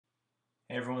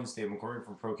Hey everyone, it's Dave McCormick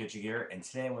from Pro Kitchen Gear, and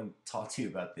today I want to talk to you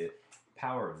about the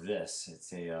power of this.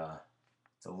 It's a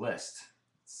list.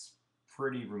 It's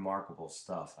pretty remarkable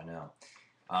stuff, I know.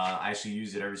 I actually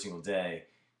use it every single day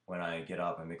when I get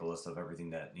up. I make a list of everything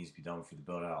that needs to be done for the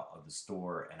build out of the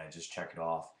store, and I just check it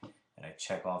off. And I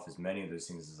check off as many of those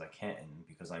things as I can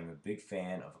because I'm a big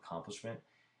fan of accomplishment.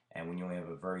 And when you only have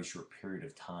a very short period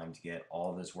of time to get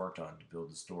all this work done to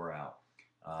build the store out,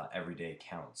 every day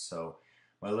counts. So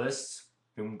my list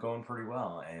been going pretty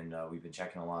well, and we've been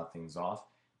checking a lot of things off.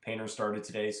 Painter started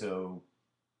today, so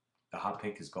the hot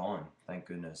pink is gone. Thank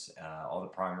goodness. All the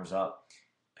primers up.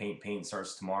 Paint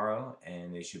starts tomorrow,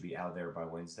 and they should be out there by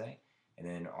Wednesday. And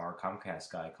then our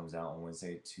Comcast guy comes out on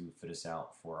Wednesday to fit us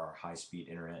out for our high-speed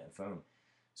internet and phone.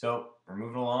 So we're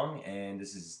moving along, and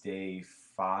this is day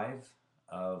 5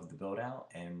 of the build out,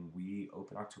 and we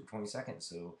open October 22nd,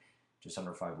 so just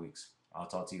under 5 weeks. I'll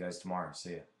talk to you guys tomorrow.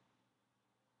 See ya.